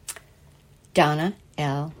 Donna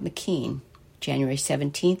L. McKean, January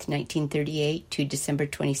 17, 1938 to December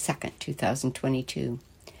 22, 2022.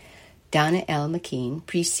 Donna L. McKean,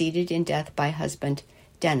 preceded in death by husband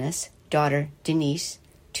Dennis, daughter Denise,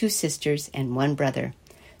 2 sisters, and 1 brother.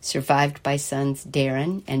 Survived by sons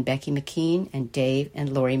Darren and Becky McKean and Dave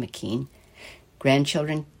and Lori McKean.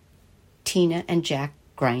 Grandchildren Tina and Jack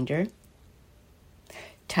Grinder,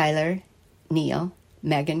 Tyler Neal,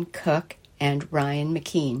 Megan Cook, and Ryan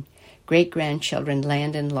McKean. Great-grandchildren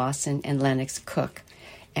Landon Lawson and Lennox Cook,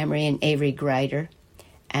 Emery and Avery Grider,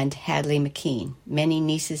 and Hadley McKean, many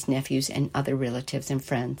nieces, nephews, and other relatives and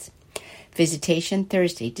friends. Visitation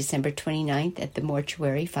Thursday, December 29th at the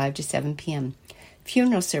mortuary, 5 to 7 p.m.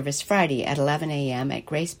 Funeral service Friday at 11 a.m. at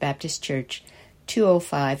Grace Baptist Church,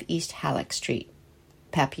 205 East Halleck Street,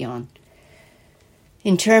 Papillon.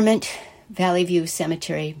 Interment, Valley View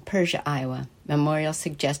Cemetery, Persia, Iowa. Memorial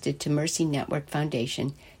suggested to Mercy Network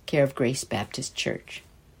Foundation, care of Grace Baptist Church.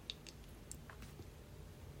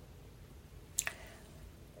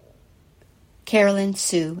 Carolyn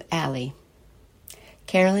Sue Alley.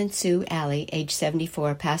 Carolyn Sue Alley, age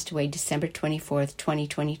 74, passed away December 24,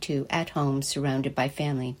 2022, at home, surrounded by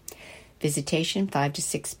family. Visitation 5 to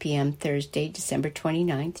 6 p.m. Thursday, December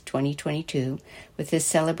 29, 2022, with this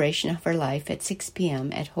celebration of her life at 6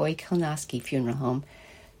 p.m. at Hoy Kilnosky Funeral Home,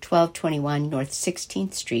 1221 North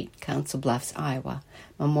 16th Street, Council Bluffs, Iowa.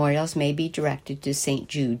 Memorials may be directed to St.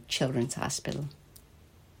 Jude Children's Hospital.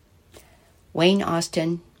 Wayne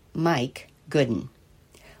Austin Mike Gooden.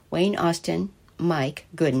 Wayne Austin Mike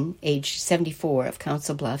Gooden, age 74, of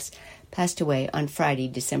Council Bluffs, passed away on Friday,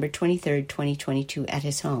 December 23, 2022, at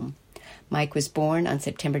his home. Mike was born on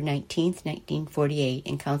September 19, 1948,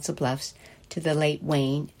 in Council Bluffs to the late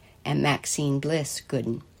Wayne and Maxine Bliss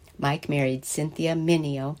Gooden. Mike married Cynthia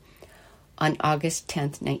Mineo on August 10,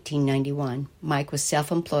 1991. Mike was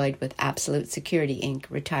self-employed with Absolute Security, Inc.,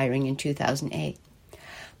 retiring in 2008.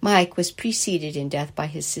 Mike was preceded in death by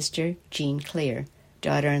his sister, Jean Clear,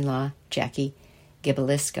 daughter-in-law, Jackie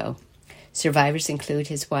Gibalisco. Survivors include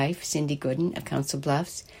his wife, Cindy Gooden, of Council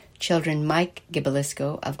Bluffs, children Mike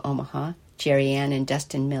Gibalisco of Omaha, Jerry Ann and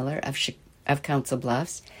Dustin Miller of Council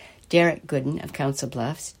Bluffs, Derek Gooden of Council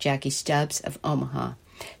Bluffs, Jackie Stubbs of Omaha,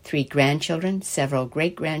 3 grandchildren, several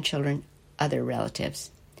great-grandchildren, other relatives.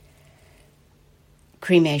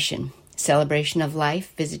 Cremation. Celebration of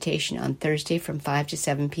life, visitation on Thursday from 5 to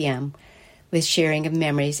 7 p.m., with sharing of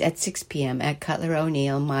memories at 6 p.m. at Cutler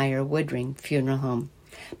O'Neill Meyer Woodring Funeral Home.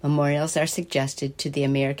 Memorials are suggested to the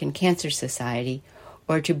American Cancer Society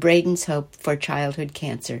or to Braden's Hope for Childhood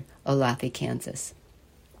Cancer, Olathe, Kansas.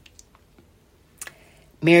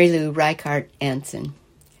 Mary Lou Reichart Anson.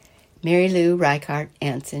 Mary Lou Reichart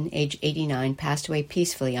Anson, age 89, passed away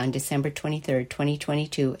peacefully on December 23,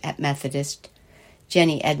 2022, at Methodist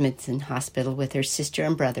Jenny Edmondson Hospital with her sister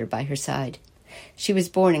and brother by her side. She was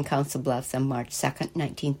born in Council Bluffs on March 2,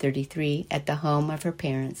 1933, at the home of her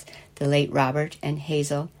parents, the late Robert and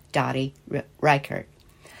Hazel Dottie Reichart.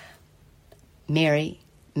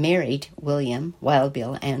 Married William Wild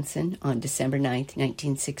Bill Anson on December 9,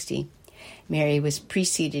 1960. Mary was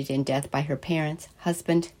preceded in death by her parents,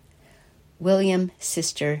 husband William,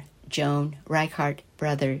 sister Joan Reichart,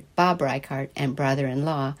 brother Bob Reichart, and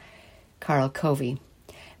brother-in-law Carl Covey.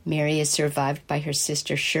 Mary is survived by her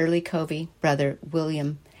sister Shirley Covey, brother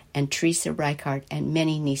William, and Teresa Reichart, and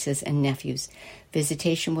many nieces and nephews.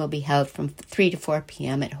 Visitation will be held from 3 to 4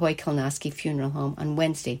 p.m. at Hoy Kilnosky Funeral Home on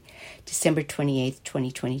Wednesday, December 28,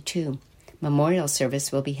 2022. Memorial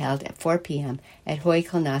service will be held at 4 p.m. at Hoy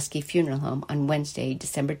Kilnosky Funeral Home on Wednesday,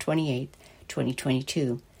 December 28,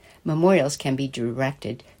 2022. Memorials can be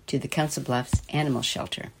directed to the Council Bluffs Animal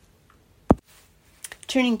Shelter.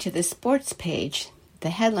 Turning to the sports page, the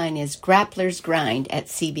headline is Grapplers Grind at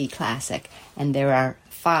CB Classic, and there are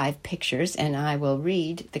 5 pictures, and I will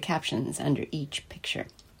read the captions under each picture.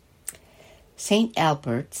 St.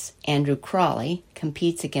 Albert's Andrew Crawley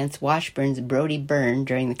competes against Washburn's Brody Byrne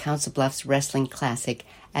during the Council Bluffs Wrestling Classic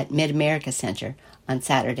at Mid-America Center on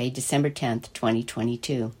Saturday, December 10th,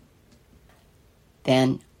 2022.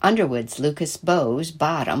 Then Underwood's Lucas Bowes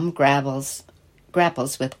Bottom grapples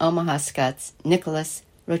with Omaha Scott's Nicholas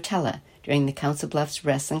Rotella during the Council Bluffs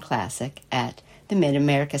Wrestling Classic at the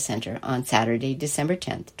Mid-America Center on Saturday, December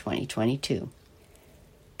 10th, 2022.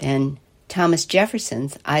 Then Thomas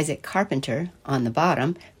Jefferson's Isaac Carpenter, on the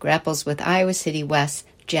bottom, grapples with Iowa City West's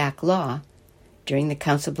Jack Law during the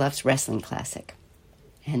Council Bluffs Wrestling Classic.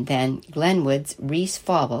 And then Glenwood's Reese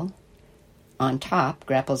Fauble, on top,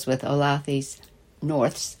 grapples with Olathe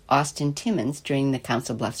North's Austin Timmons during the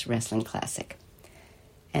Council Bluffs Wrestling Classic.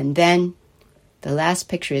 And then the last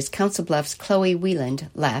picture is Council Bluffs' Chloe Wieland,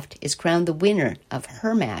 left, is crowned the winner of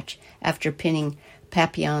her match after pinning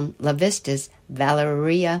Papillon La Vista's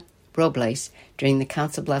Valeria Robles during the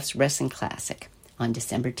Council Bluffs Wrestling Classic on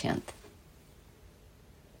December 10th.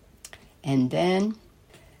 And then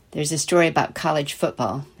there's a story about college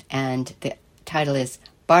football, and the title is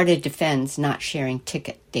Barta Defends Not Sharing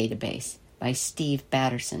Ticket Database by Steve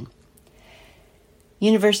Batterson.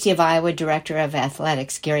 University of Iowa Director of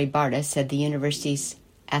Athletics Gary Barta said the university's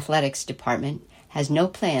athletics department has no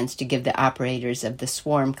plans to give the operators of the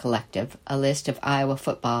Swarm Collective a list of Iowa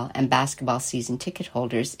football and basketball season ticket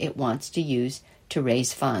holders it wants to use to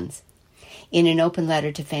raise funds. In an open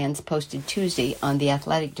letter to fans posted Tuesday on the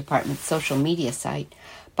athletic department's social media site,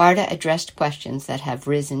 Barta addressed questions that have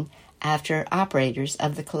risen after operators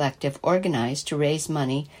of the collective organized to raise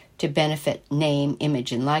money to benefit name,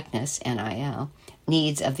 image, and likeness, NIL,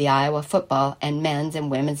 needs of the Iowa football and men's and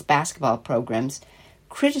women's basketball programs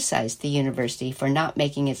criticized the university for not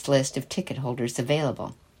making its list of ticket holders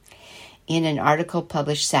available. In an article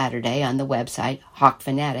published Saturday on the website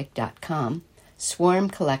hawkfanatic.com, Swarm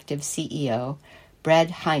Collective CEO Brad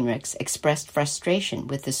Heinrichs expressed frustration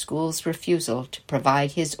with the school's refusal to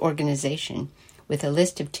provide his organization with a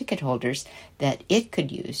list of ticket holders that it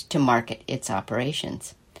could use to market its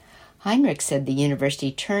operations. Heinrichs said the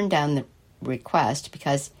university turned down the request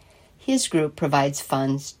because his group provides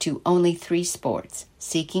funds to only 3 sports,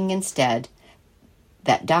 seeking instead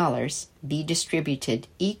that dollars be distributed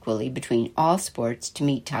equally between all sports to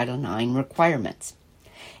meet Title IX requirements.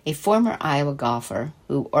 A former Iowa golfer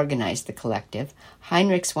who organized the collective,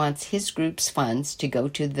 Heinrichs wants his group's funds to go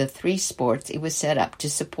to the 3 sports it was set up to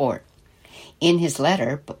support. In his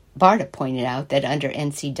letter, BARDA pointed out that under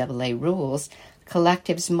NCAA rules,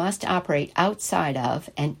 collectives must operate outside of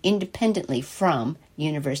and independently from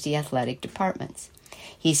university athletic departments.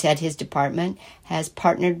 He said his department has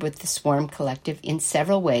partnered with the Swarm Collective in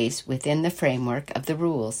several ways within the framework of the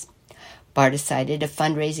rules. BARDA cited a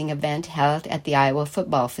fundraising event held at the Iowa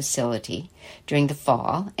football facility during the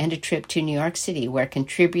fall and a trip to New York City where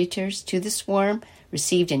contributors to the Swarm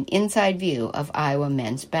received an inside view of Iowa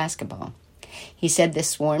men's basketball. He said the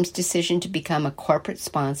Swarm's decision to become a corporate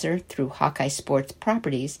sponsor through Hawkeye Sports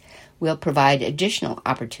Properties will provide additional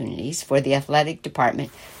opportunities for the athletic department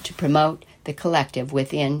to promote the collective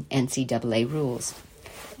within NCAA rules.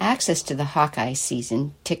 Access to the Hawkeye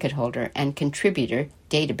season ticket holder and contributor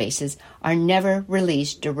databases are never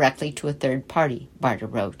released directly to a third party,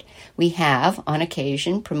 BARDA wrote. We have, on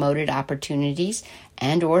occasion, promoted opportunities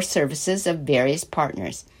and or services of various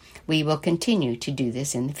partners. We will continue to do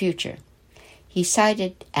this in the future. He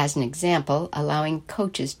cited, as an example, allowing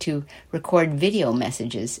coaches to record video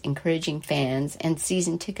messages encouraging fans and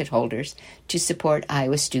season ticket holders to support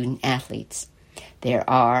Iowa student athletes. There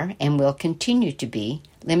are, and will continue to be,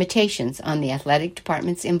 limitations on the athletic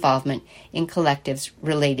department's involvement in collectives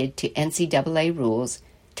related to NCAA rules,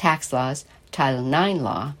 tax laws, Title IX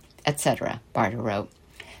law, etc., BARDA wrote.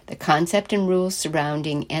 The concept and rules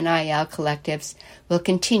surrounding NIL collectives will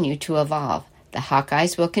continue to evolve. The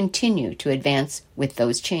Hawkeyes will continue to advance with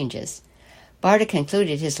those changes. BARDA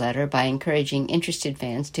concluded his letter by encouraging interested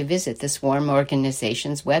fans to visit the Swarm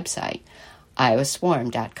organization's website,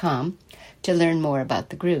 iowaswarm.com, to learn more about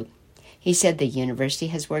the group. He said the university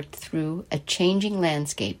has worked through a changing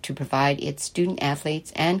landscape to provide its student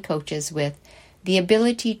athletes and coaches with the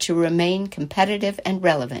ability to remain competitive and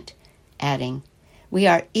relevant, adding, "We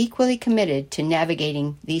are equally committed to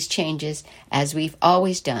navigating these changes as we've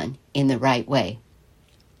always done in the right way."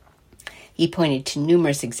 He pointed to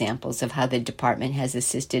numerous examples of how the department has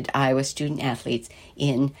assisted Iowa student athletes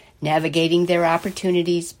in navigating their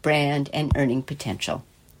opportunities, brand, and earning potential.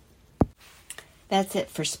 That's it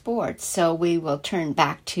for sports, so we will turn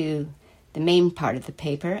back to the main part of the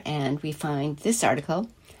paper, and we find this article,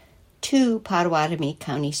 2 Potawatomi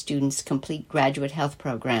County students complete graduate health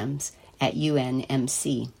programs at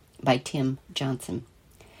UNMC by Tim Johnson.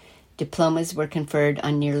 Diplomas were conferred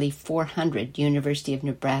on nearly 400 University of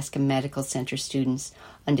Nebraska Medical Center students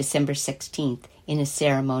on December 16th in a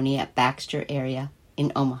ceremony at Baxter area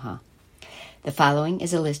in Omaha. The following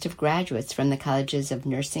is a list of graduates from the colleges of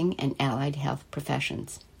nursing and allied health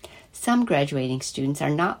professions. Some graduating students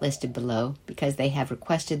are not listed below because they have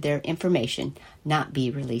requested their information not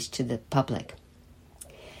be released to the public.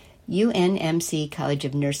 UNMC College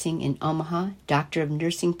of Nursing in Omaha, Doctor of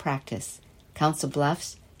Nursing Practice, Council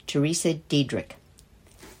Bluffs, Teresa Diedrich.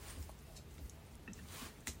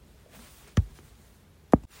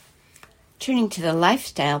 Turning to the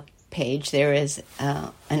lifestyle page, there is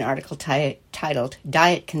an article titled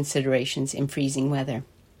Diet Considerations in Freezing Weather.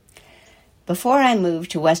 Before I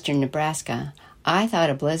moved to western Nebraska, I thought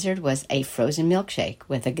a blizzard was a frozen milkshake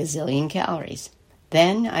with a gazillion calories.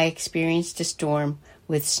 Then I experienced a storm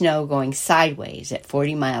with snow going sideways at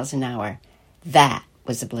 40 miles an hour. That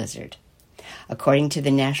was a blizzard. According to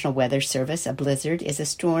the National Weather Service, a blizzard is a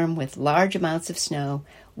storm with large amounts of snow,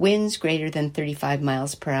 winds greater than 35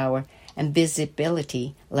 miles per hour, and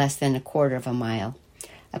visibility less than a quarter of a mile.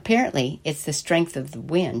 Apparently, it's the strength of the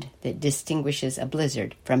wind that distinguishes a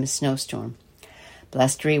blizzard from a snowstorm.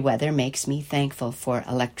 Blustery weather makes me thankful for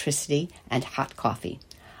electricity and hot coffee.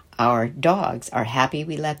 Our dogs are happy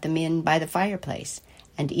we let them in by the fireplace,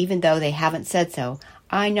 and even though they haven't said so,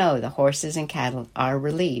 I know the horses and cattle are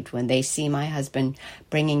relieved when they see my husband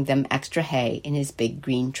bringing them extra hay in his big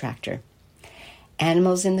green tractor.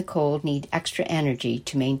 Animals in the cold need extra energy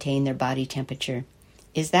to maintain their body temperature.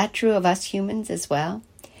 Is that true of us humans as well?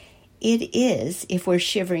 It is if we're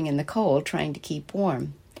shivering in the cold trying to keep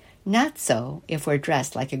warm. Not so if we're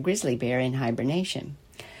dressed like a grizzly bear in hibernation.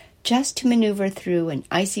 Just to maneuver through an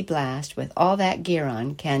icy blast with all that gear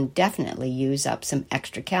on can definitely use up some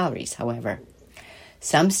extra calories, however.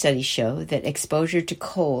 Some studies show that exposure to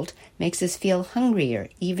cold makes us feel hungrier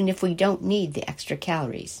even if we don't need the extra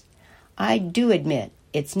calories. I do admit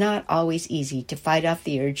it's not always easy to fight off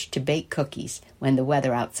the urge to bake cookies when the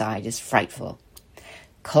weather outside is frightful.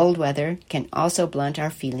 Cold weather can also blunt our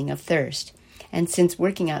feeling of thirst, and since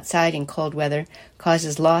working outside in cold weather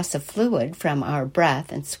causes loss of fluid from our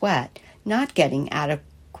breath and sweat, not getting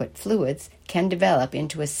adequate fluids can develop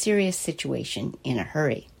into a serious situation in a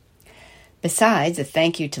hurry. Besides a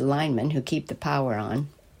thank you to linemen who keep the power on,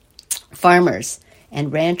 farmers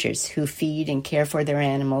and ranchers who feed and care for their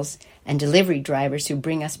animals, and delivery drivers who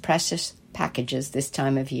bring us precious packages this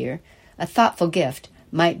time of year, a thoughtful gift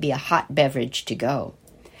might be a hot beverage to go.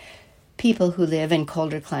 People who live in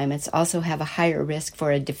colder climates also have a higher risk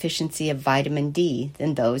for a deficiency of vitamin D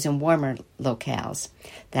than those in warmer locales.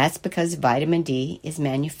 That's because vitamin D is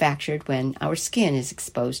manufactured when our skin is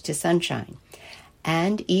exposed to sunshine.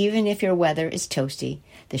 And even if your weather is toasty,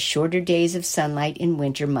 the shorter days of sunlight in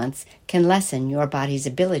winter months can lessen your body's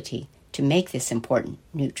ability to make this important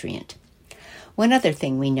nutrient. One other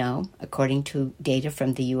thing we know, according to data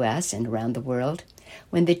from the U.S. and around the world,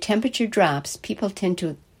 when the temperature drops, people tend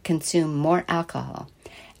to consume more alcohol,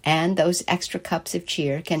 and those extra cups of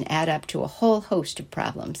cheer can add up to a whole host of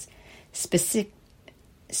problems, specifically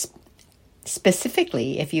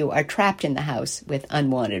if you are trapped in the house with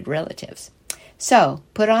unwanted relatives. So,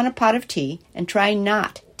 put on a pot of tea and try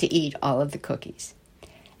not to eat all of the cookies.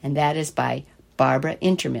 And that is by Barbara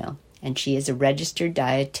Intermill, and she is a registered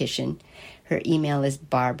dietitian. Her email is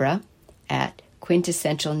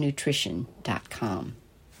barbara@quintessentialnutrition.com.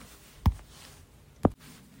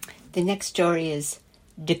 The next story is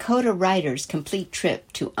Dakota Riders Complete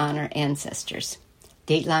Trip to Honor Ancestors.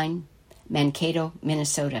 Dateline, Mankato,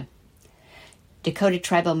 Minnesota. Dakota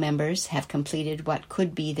tribal members have completed what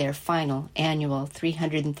could be their final annual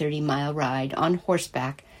 330-mile ride on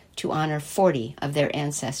horseback to honor 40 of their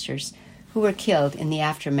ancestors who were killed in the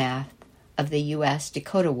aftermath of the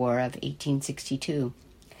U.S.-Dakota War of 1862.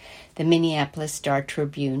 The Minneapolis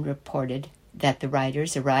Star-Tribune reported that the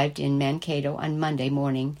riders arrived in Mankato on Monday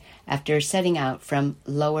morning after setting out from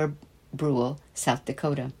Lower Brule, South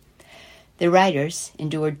Dakota. The riders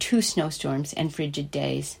endured 2 snowstorms and frigid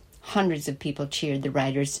days. Hundreds of people cheered the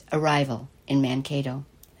riders' arrival in Mankato.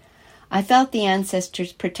 I felt the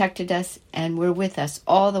ancestors protected us and were with us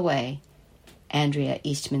all the way, Andrea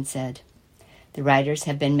Eastman said. The riders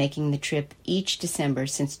have been making the trip each December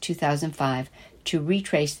since 2005 to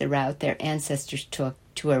retrace the route their ancestors took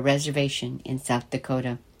to a reservation in South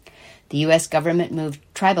Dakota. The U.S. government moved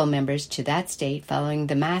tribal members to that state following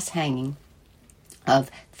the mass hanging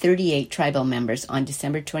of 38 tribal members on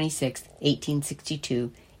December 26,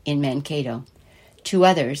 1862, in Mankato. 2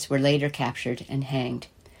 others were later captured and hanged.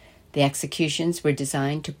 The executions were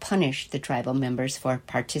designed to punish the tribal members for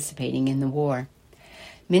participating in the war.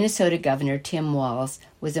 Minnesota Governor Tim Walz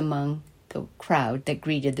was among the crowd that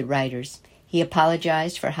greeted the riders. He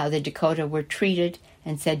apologized for how the Dakota were treated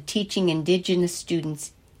and said teaching Indigenous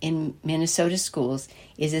students in Minnesota schools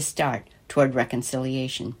is a start toward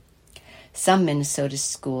reconciliation. Some Minnesota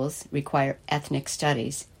schools require ethnic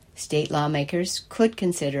studies. State lawmakers could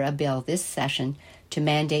consider a bill this session to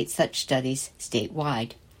mandate such studies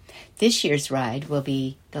statewide. This year's ride will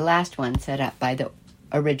be the last one set up by the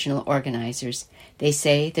original organizers. They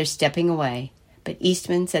say they're stepping away, but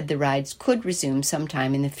Eastman said the rides could resume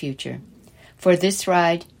sometime in the future. For this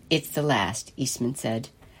ride, it's the last, Eastman said,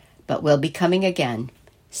 but we'll be coming again.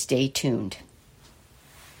 Stay tuned.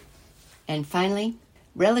 And finally,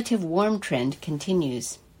 relative warm trend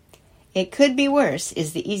continues. It could be worse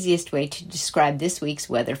is the easiest way to describe this week's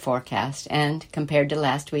weather forecast, and compared to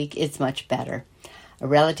last week, it's much better. A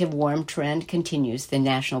relative warm trend continues, the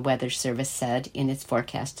National Weather Service said in its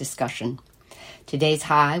forecast discussion. Today's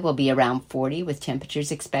high will be around 40, with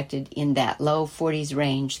temperatures expected in that low 40s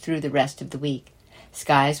range through the rest of the week.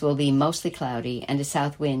 Skies will be mostly cloudy, and a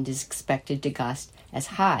south wind is expected to gust as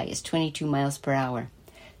high as 22 miles per hour.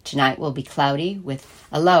 Tonight will be cloudy with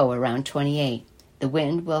a low around 28. The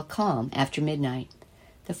wind will calm after midnight.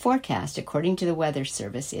 The forecast, according to the Weather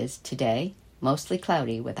Service, is today mostly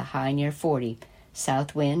cloudy with a high near 40,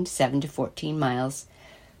 south wind 7 to 14 miles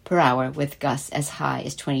per hour with gusts as high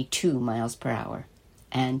as 22 miles per hour.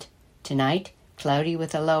 And tonight, cloudy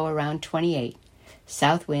with a low around 28,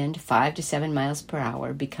 south wind 5 to 7 miles per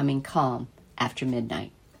hour, becoming calm after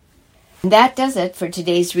midnight. And that does it for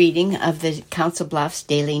today's reading of the Council Bluffs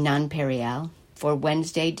Daily Nonpareil for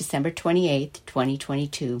Wednesday, December 28th,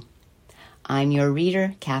 2022. I'm your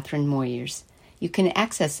reader, Catherine Moyers. You can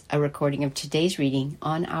access a recording of today's reading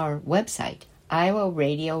on our website,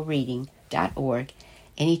 iowaradioreading.org,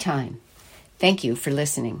 anytime. Thank you for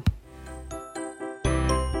listening.